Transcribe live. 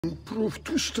proved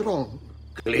too strong.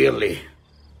 Clearly.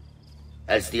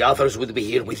 Else the others would be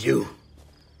here with you.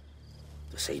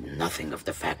 To say nothing of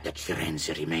the fact that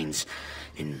Firenze remains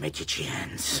in Medici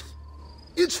hands.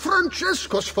 It's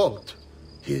Francesco's fault.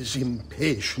 His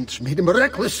impatience made him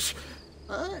reckless.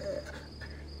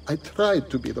 I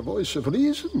tried to be the voice of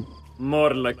reason.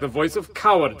 More like the voice of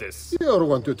cowardice. You're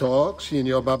one to talk,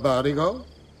 Signor Barbarigo.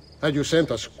 Had you sent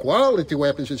us quality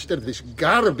weapons instead of this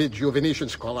garbage you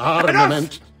Venetians call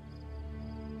armament... Enough!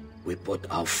 We put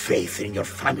our faith in your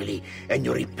family, and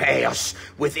you repay us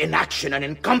with inaction and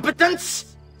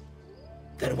incompetence?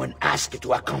 Then when asked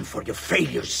to account for your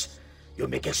failures, you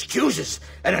make excuses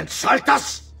and insult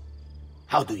us?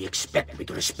 How do you expect me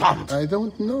to respond? I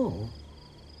don't know.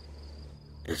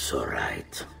 It's all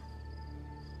right.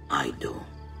 I do.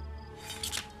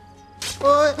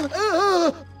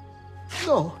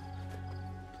 No.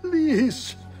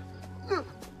 Please.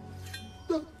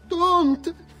 No, don't.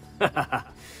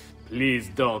 Please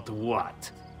don't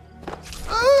what?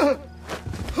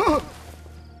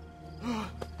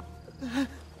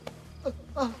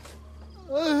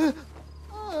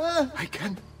 I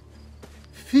can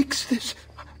fix this.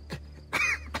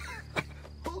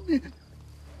 Only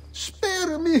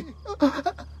spare me.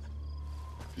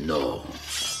 No.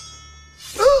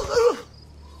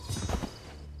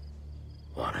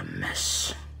 What a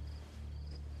mess.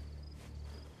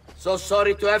 So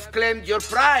sorry to have claimed your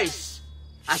prize,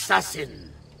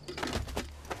 assassin.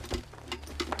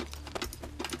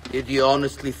 Did you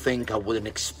honestly think I wouldn't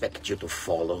expect you to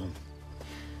follow?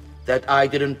 That I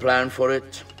didn't plan for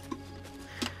it?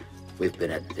 We've been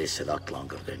at this a lot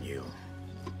longer than you.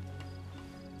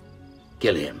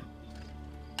 Kill him.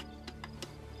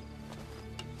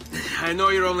 I know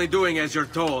you're only doing as you're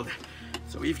told.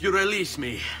 So if you release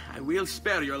me, I will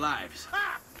spare your lives.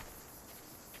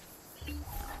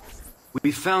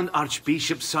 We found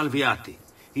Archbishop Salviati.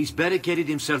 He's barricaded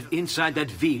himself inside that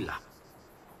villa.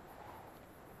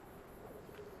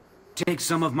 Take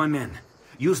some of my men.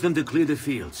 Use them to clear the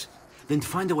fields. Then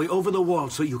find a way over the wall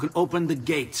so you can open the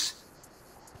gates.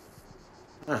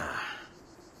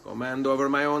 Command over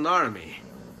my own army.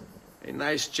 A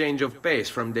nice change of pace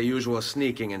from the usual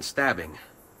sneaking and stabbing.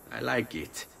 I like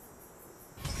it.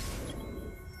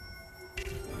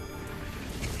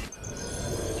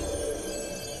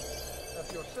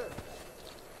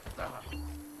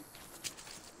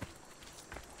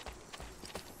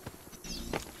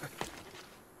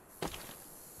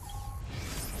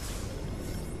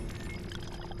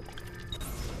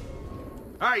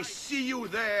 I see you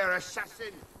there,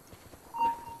 assassin!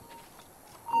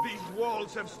 These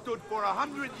walls have stood for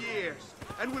 100 years,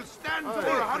 and will stand for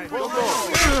 100 more!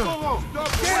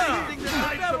 Stop wasting the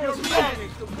lives of your men!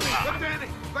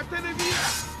 Vattene via!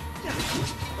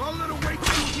 All that await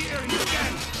you here, you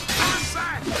can! Turn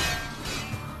back!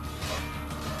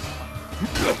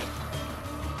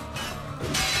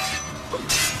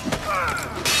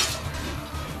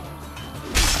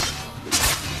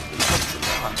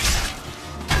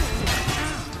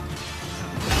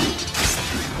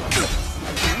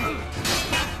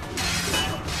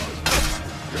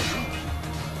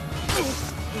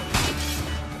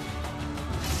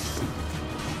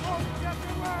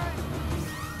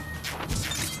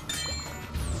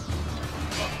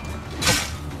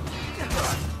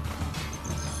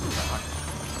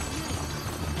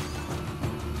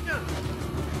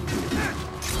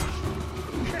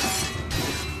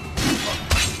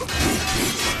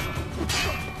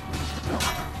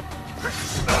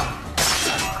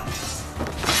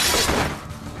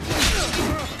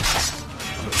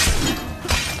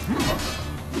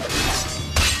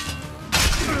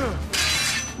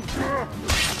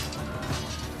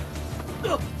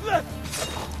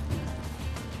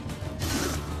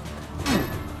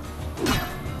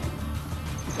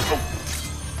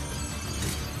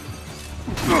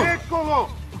 Eccolo!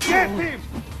 Get him!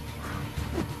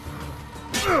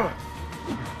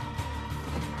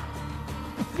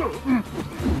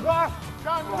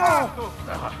 Dannato!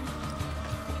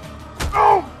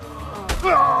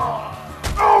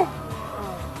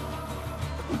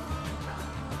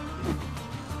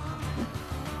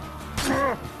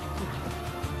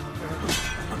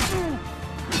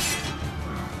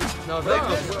 No,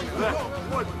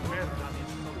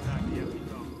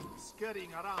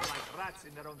 Scurrying around like rats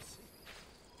in their own sea.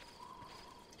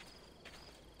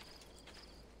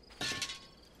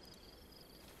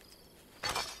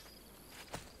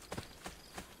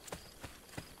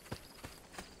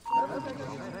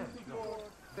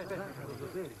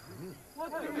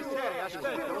 Messere,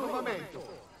 aspetta un momento.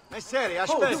 Messere,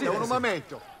 aspetta un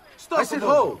momento. Stop! I said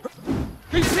hold!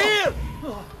 He's here!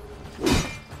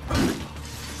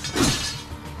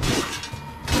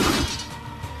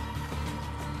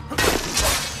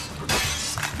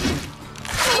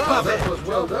 Bravo! That was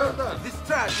well done. This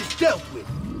trash is dealt with.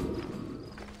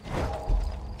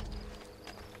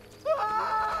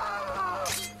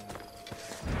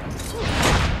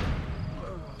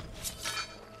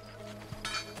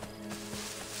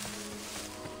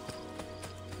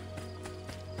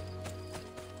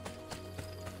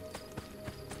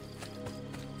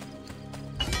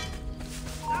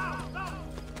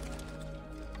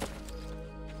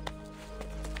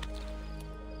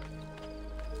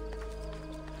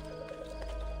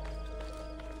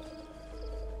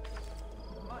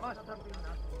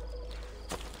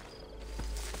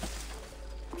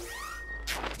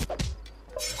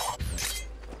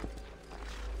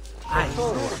 I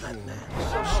know that man.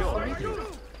 So sure I do.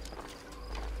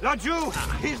 Laggiù!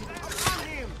 He's on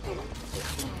him!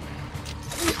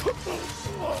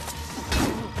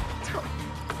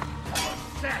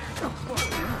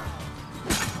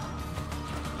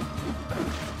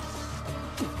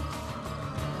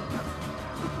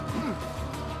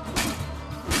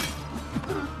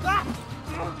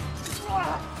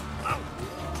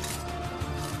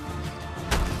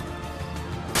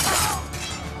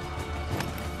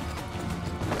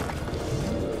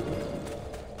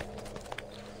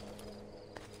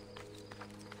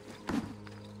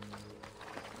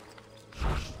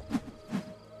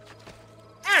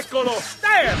 Eccolo!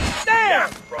 There! There!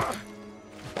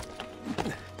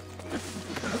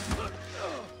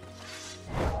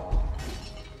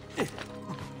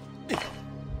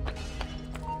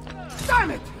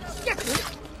 Damn it! Get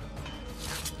it!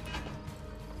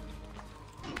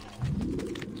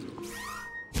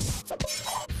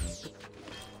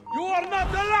 You are not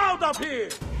allowed up here!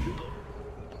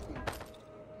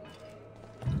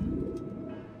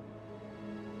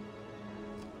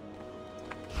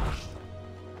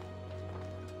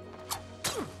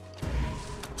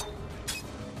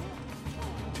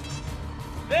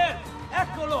 There!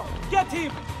 Eccolo! Get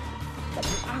him!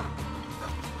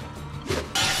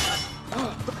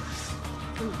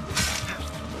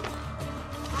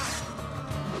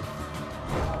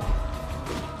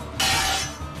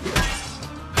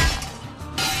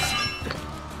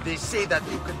 They say that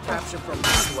you can capture from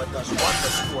what does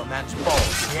wonders to a man's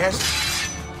balls, yes?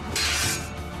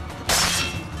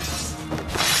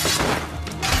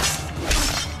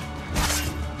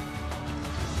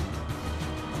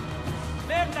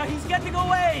 Merda, he's getting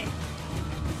away!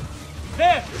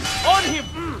 There! On him!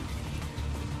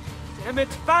 Damn it,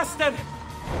 faster!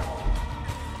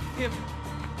 Him!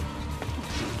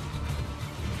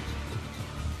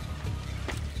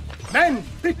 Men,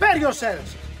 prepare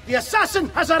yourselves! The assassin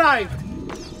has arrived!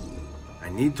 I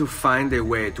need to find a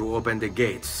way to open the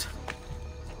gates.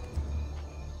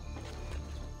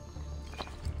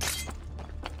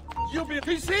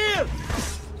 He's here!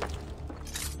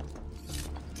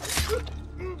 Good.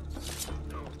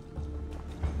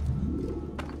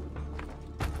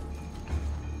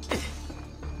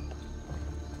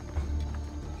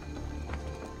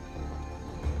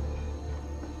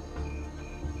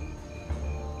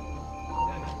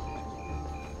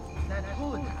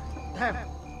 Damn,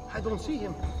 I don't see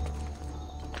him.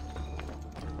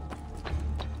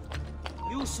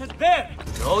 You said there!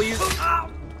 No, you...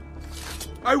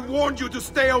 I warned you to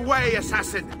stay away,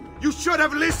 assassin! You should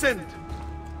have listened!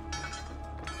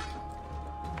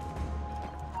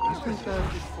 He's been there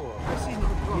before. I've seen him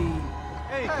go.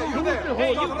 Hey, You there!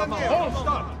 Hey, you!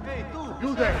 Stop! Hey,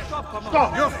 You there!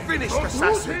 Stop! You're finished,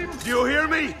 assassin! Do you hear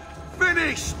me?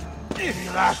 Finished!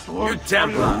 Last word. You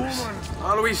Templars!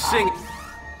 Always sing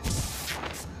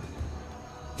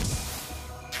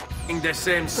the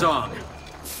same song.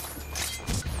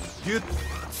 You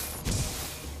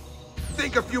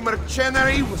think a few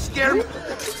mercenary will scare me?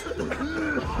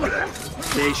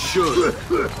 They should.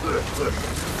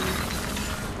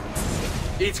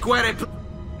 It's quite a...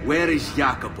 Where is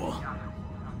Jacopo?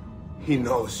 He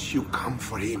knows you come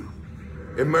for him,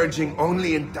 emerging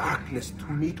only in darkness to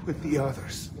meet with the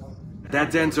others.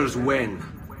 That answers when.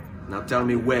 Now tell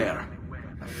me where.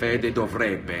 La fede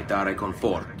dovrebbe dare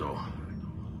conforto,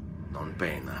 non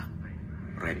pena.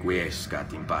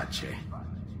 Requiescat in pace.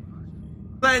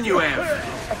 Then you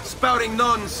have! Spouting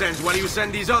nonsense while you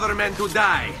send these other men to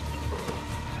die!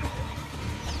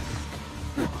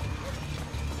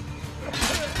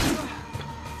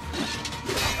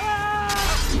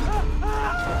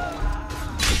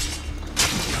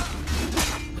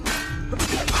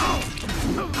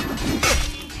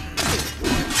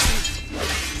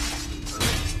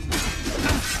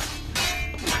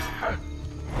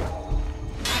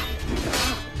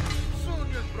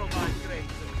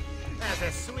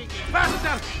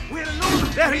 Faster! We'll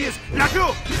lose! There he is!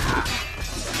 Laggiù!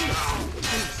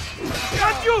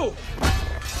 Got you!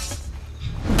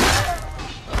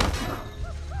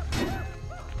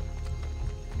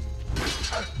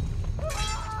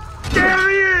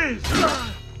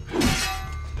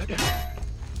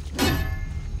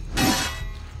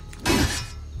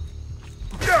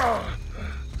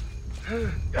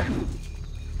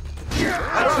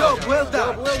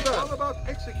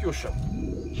 destruction.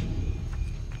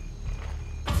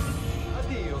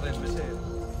 Addio del Messer.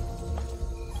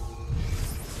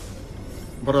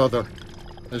 Brother,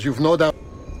 as you've no doubt...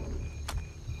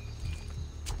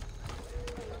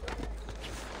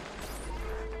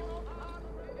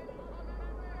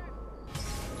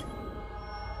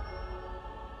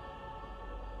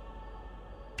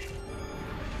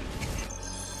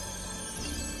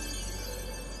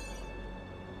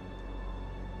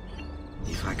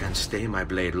 If I can stay my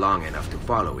blade long enough to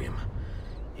follow him,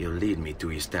 he'll lead me to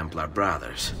his Templar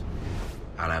brothers.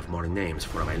 I'll have more names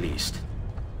for my list.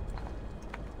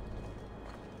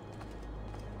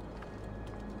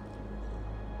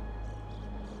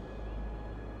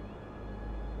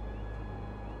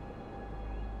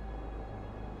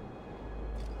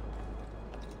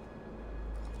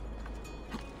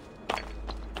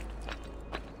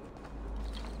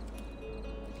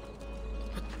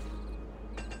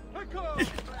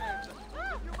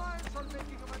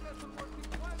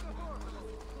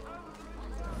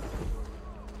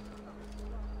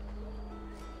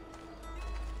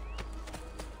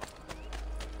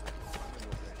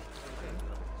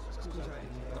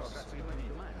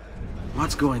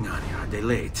 What's going on here? Are they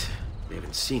late? They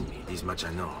haven't seen me, this much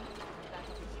I know.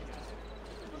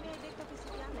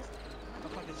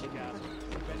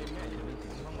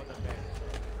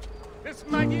 This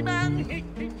mighty man, he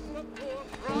keeps the poor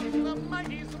from the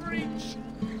mighty's reach.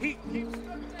 He keeps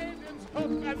the maiden's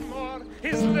hope and more.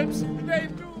 His lips, they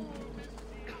do.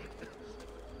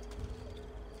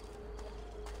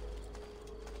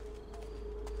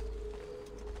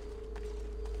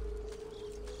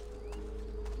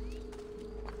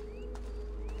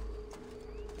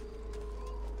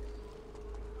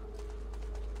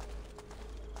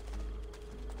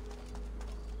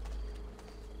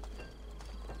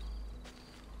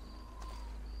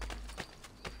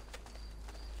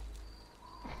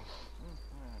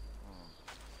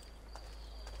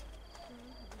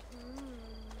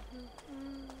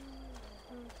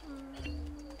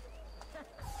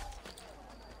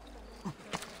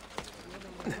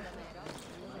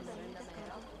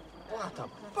 What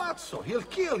a pazzo! He'll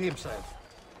kill himself.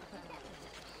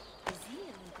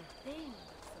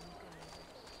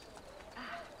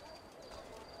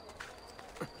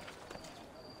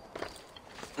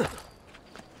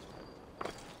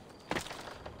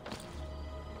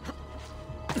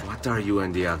 What are you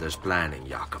and the others planning,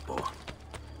 Jacopo?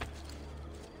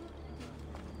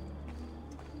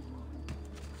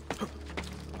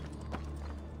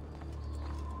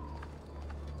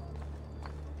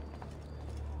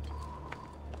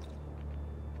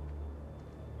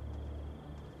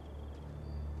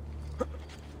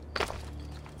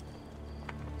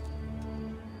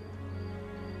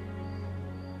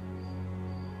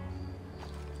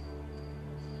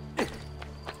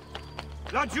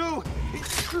 Laggiù!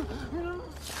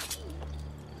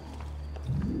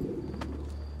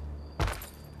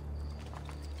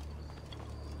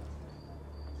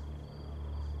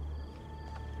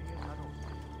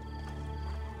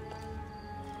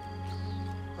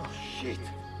 Oh, shit.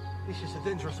 This is a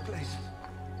dangerous place.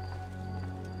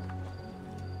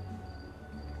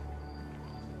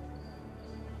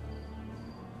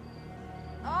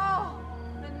 Oh,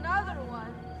 another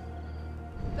one.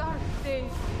 Dark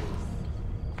days.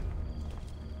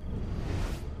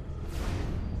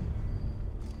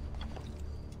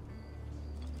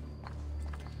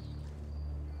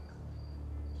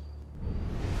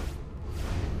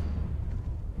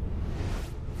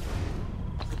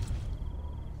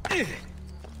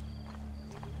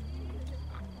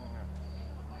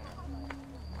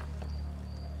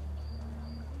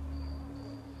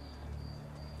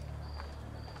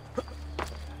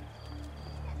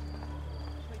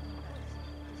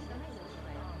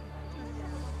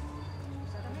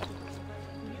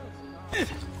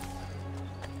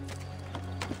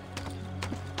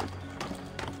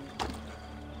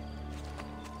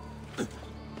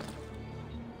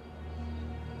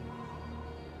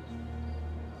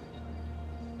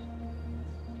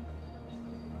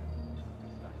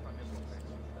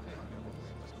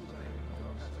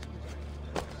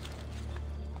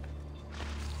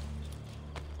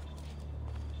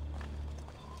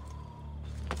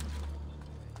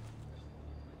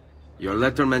 Your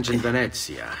letter mentioned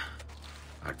Venezia.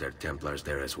 Are there Templars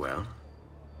there as well?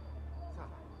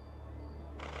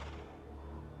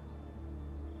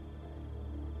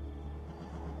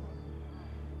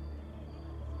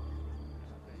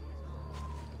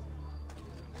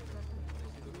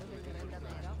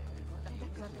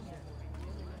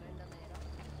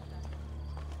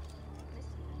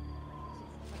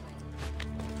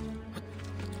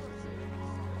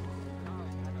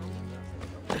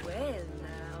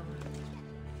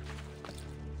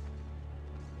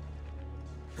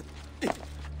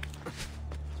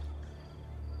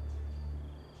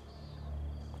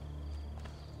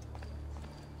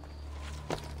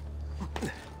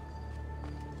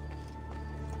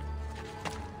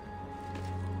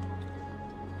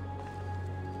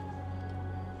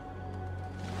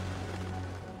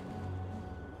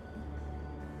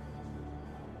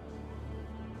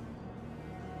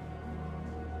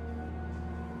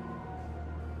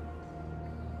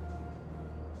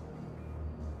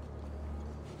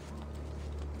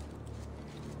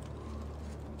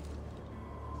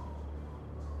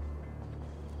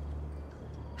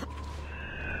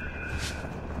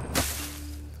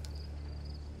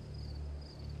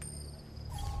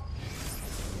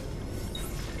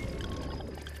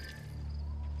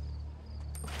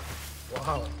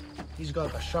 how. He's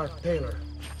got a sharp tailor.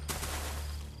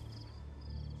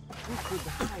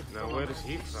 Now where is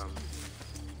he from?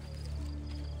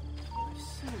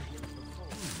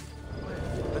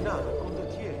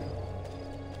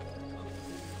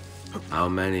 How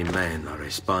many men are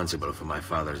responsible for my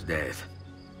father's death?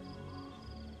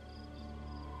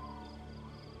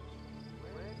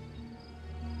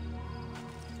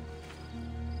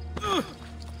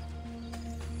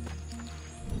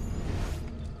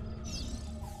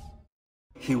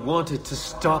 He wanted to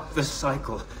stop the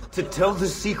cycle, to tell the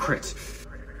secret.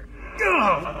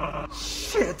 Ugh,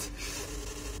 shit!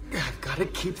 I've gotta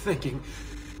keep thinking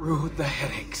through the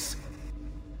headaches.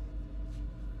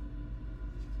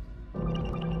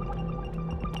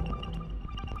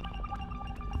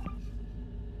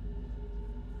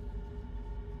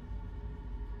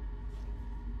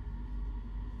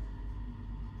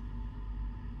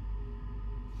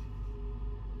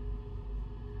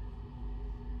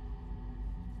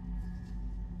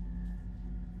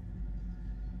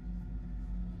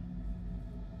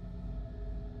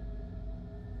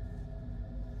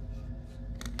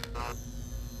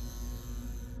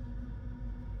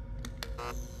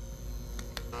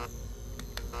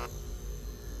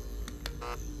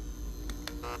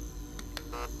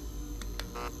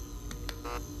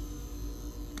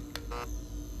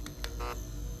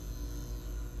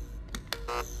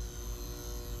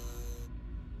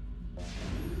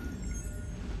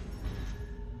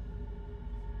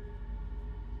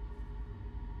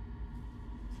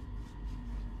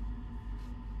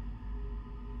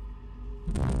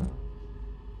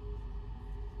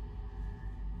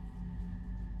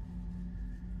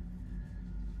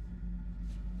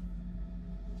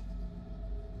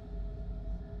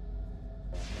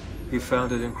 He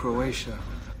found it in Croatia.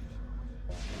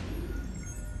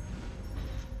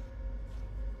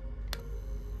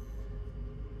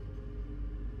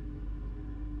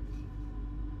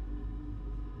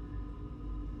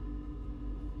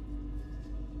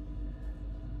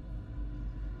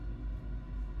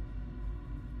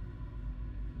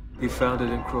 He found it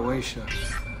in Croatia.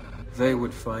 They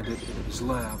would find it in his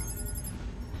lab.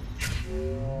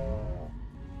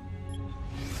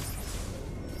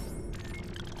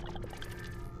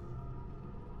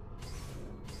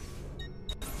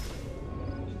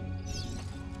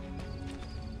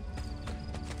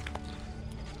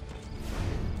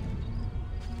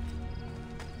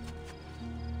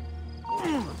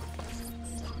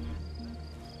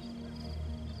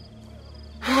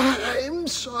 I'm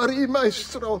sorry,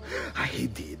 Maestro. I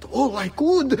did all I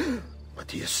could, but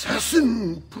the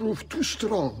assassin proved too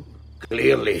strong.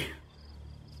 Clearly.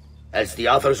 Else the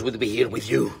others would be here with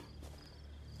you.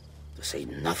 To say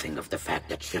nothing of the fact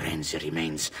that Firenze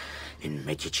remains in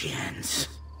Medici hands.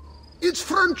 It's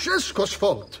Francesco's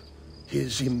fault.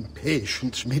 His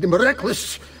impatience made him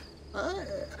reckless.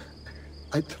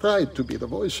 I tried to be the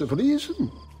voice of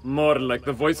reason. More like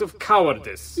the voice of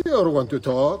cowardice. You're one to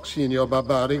talk, Signor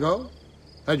Barbarigo.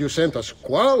 Had you sent us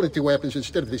quality weapons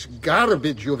instead of this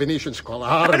garbage you Venetians call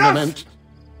armament...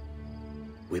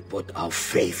 We put our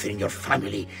faith in your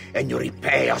family, and you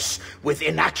repay us with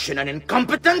inaction and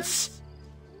incompetence?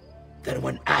 Then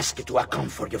when asked to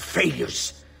account for your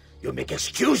failures, you make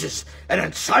excuses and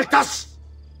insult us?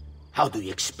 How do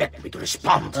you expect me to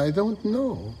respond? I don't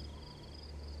know.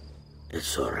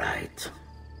 It's all right.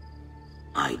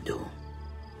 I do.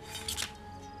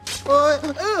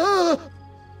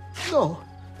 No.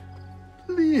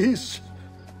 Please.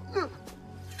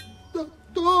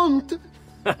 Don't.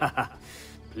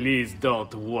 Please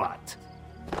don't what?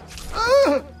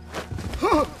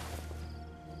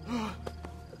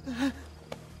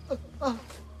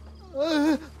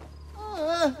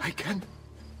 I can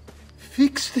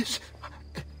fix this.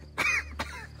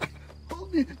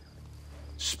 Only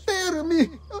spare me.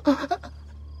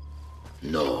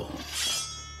 No.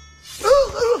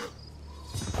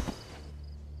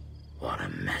 What a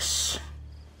mess.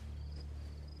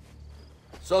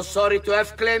 So sorry to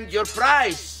have claimed your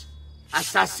prize,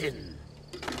 assassin.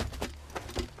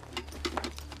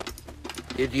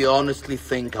 Did you honestly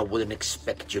think I wouldn't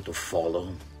expect you to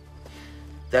follow?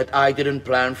 That I didn't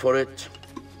plan for it?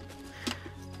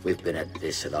 We've been at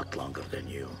this a lot longer than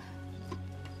you.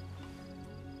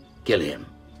 Kill him.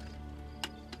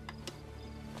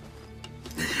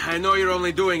 I know you're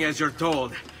only doing as you're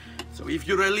told. So if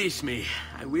you release me,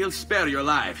 I will spare your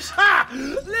lives. Ha!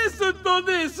 Listen to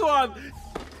this one!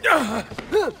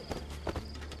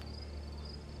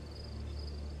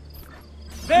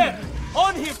 There!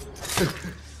 On him!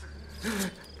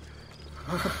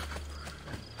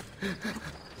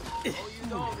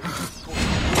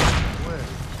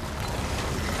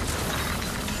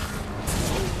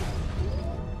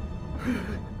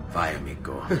 Vai,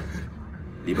 amico.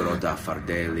 Libero da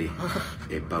fardelli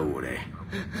e paure.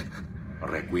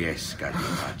 Requiescati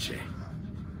in pace.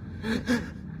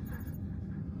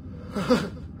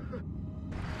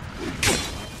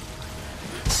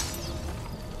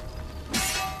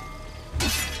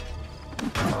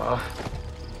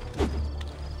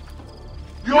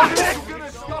 Your neck gonna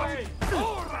stop!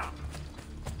 Ora!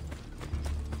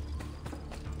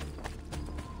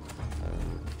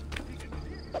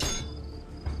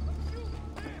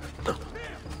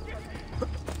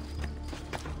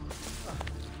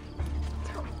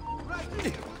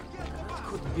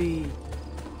 Could be...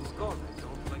 He's gone.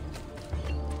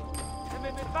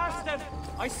 Bastard!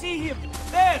 I see him!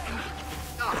 There!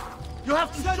 You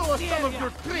have to show us some of your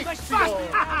tricks, Theo!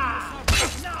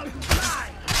 Now you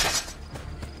die!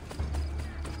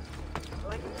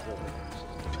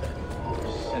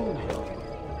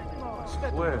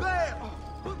 Where? There!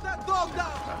 Put that dog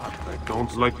down! I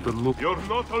don't like the look. You're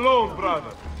not alone,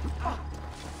 brother!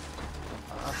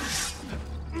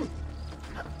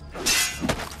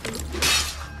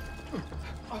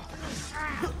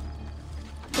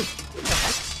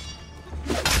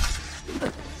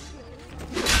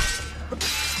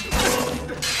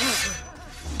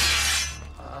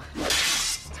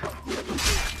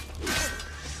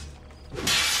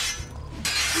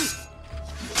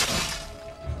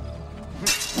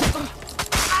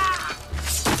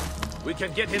 We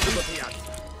can get into the piazza.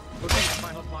 The next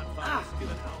final bonfire is still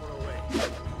an hour away.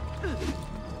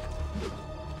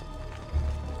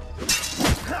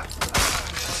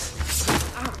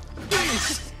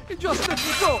 Just let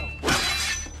me go!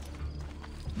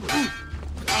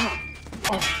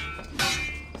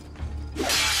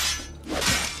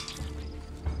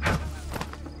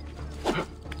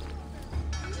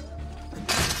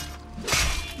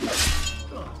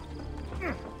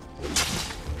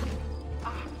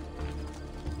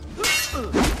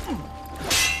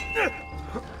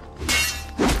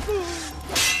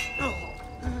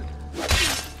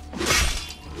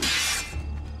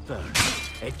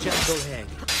 A gentle hand,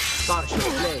 partial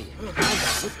play, and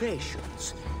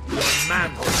applications. Your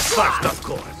man was first, of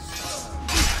course.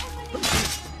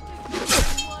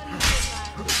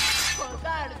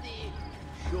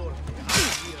 Surely our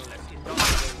fearless,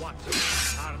 indomitable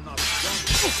watchers are not young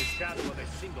to the shadow of a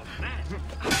single man.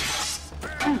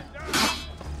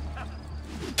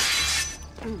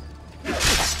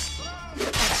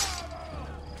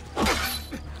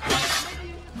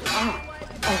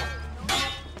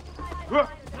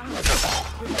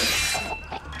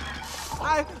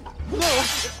 No!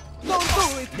 Don't do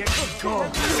it! Let me go,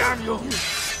 damn you!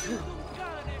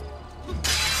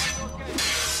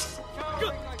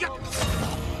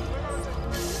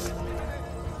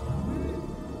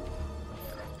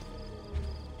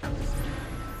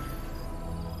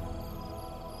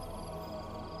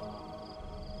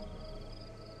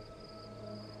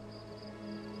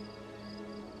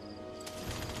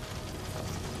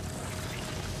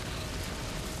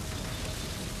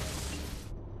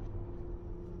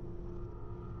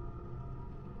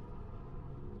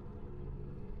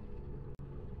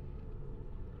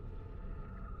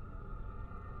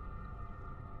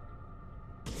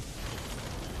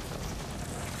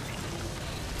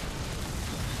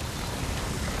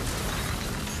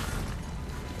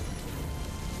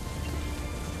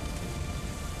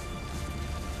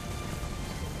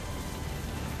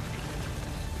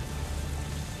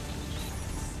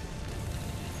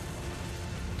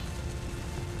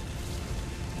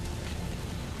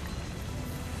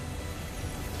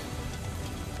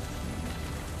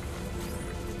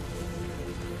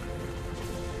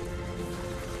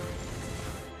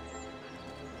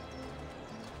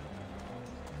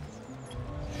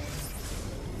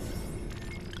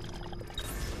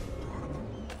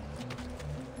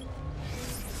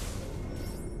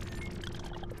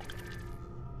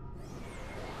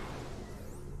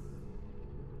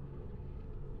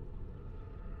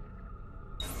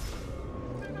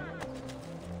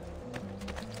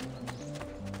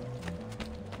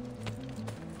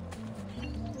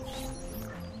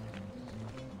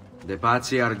 The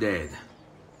Pazzi are dead.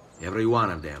 Every one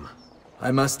of them.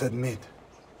 I must admit,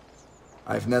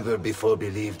 I've never before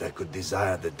believed I could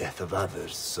desire the death of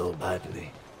others so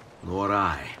badly. Nor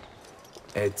I.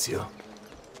 Ezio,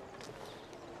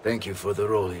 thank you for the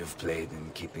role you've played in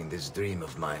keeping this dream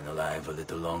of mine alive a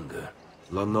little longer.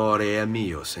 L'onore è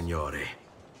mio, signore.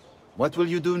 What will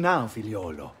you do now,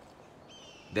 figliolo?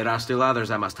 There are still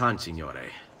others I must hunt,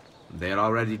 signore. They are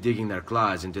already digging their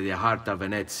claws into the heart of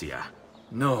Venezia.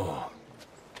 No.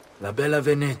 La bella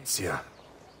Venezia.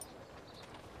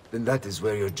 Then that is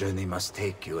where your journey must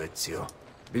take you, Ezio.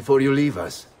 Before you leave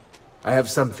us, I have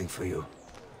something for you.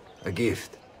 A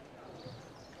gift.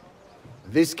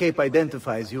 This cape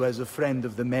identifies you as a friend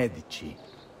of the Medici.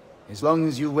 As long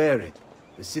as you wear it,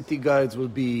 the city guards will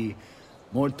be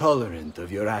more tolerant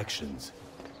of your actions.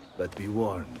 But be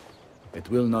warned, it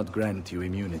will not grant you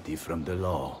immunity from the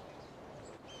law.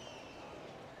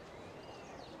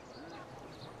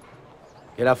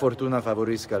 Che la fortuna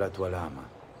favorisca la tua lama.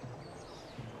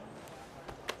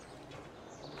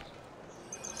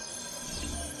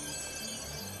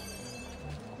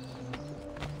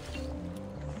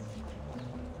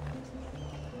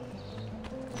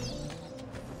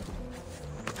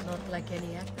 Not like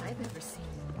any act I've ever seen.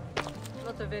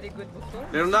 Not a very good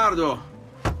performance. Leonardo!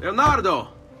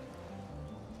 Leonardo!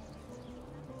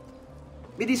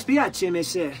 Mi dispiace,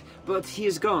 messer, but he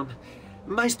is gone.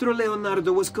 Maestro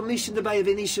Leonardo was commissioned by a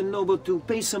Venetian noble to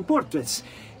paint some portraits.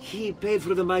 He paid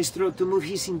for the maestro to move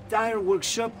his entire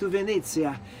workshop to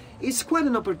Venezia. It's quite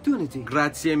an opportunity.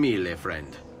 Grazie mille,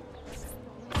 friend.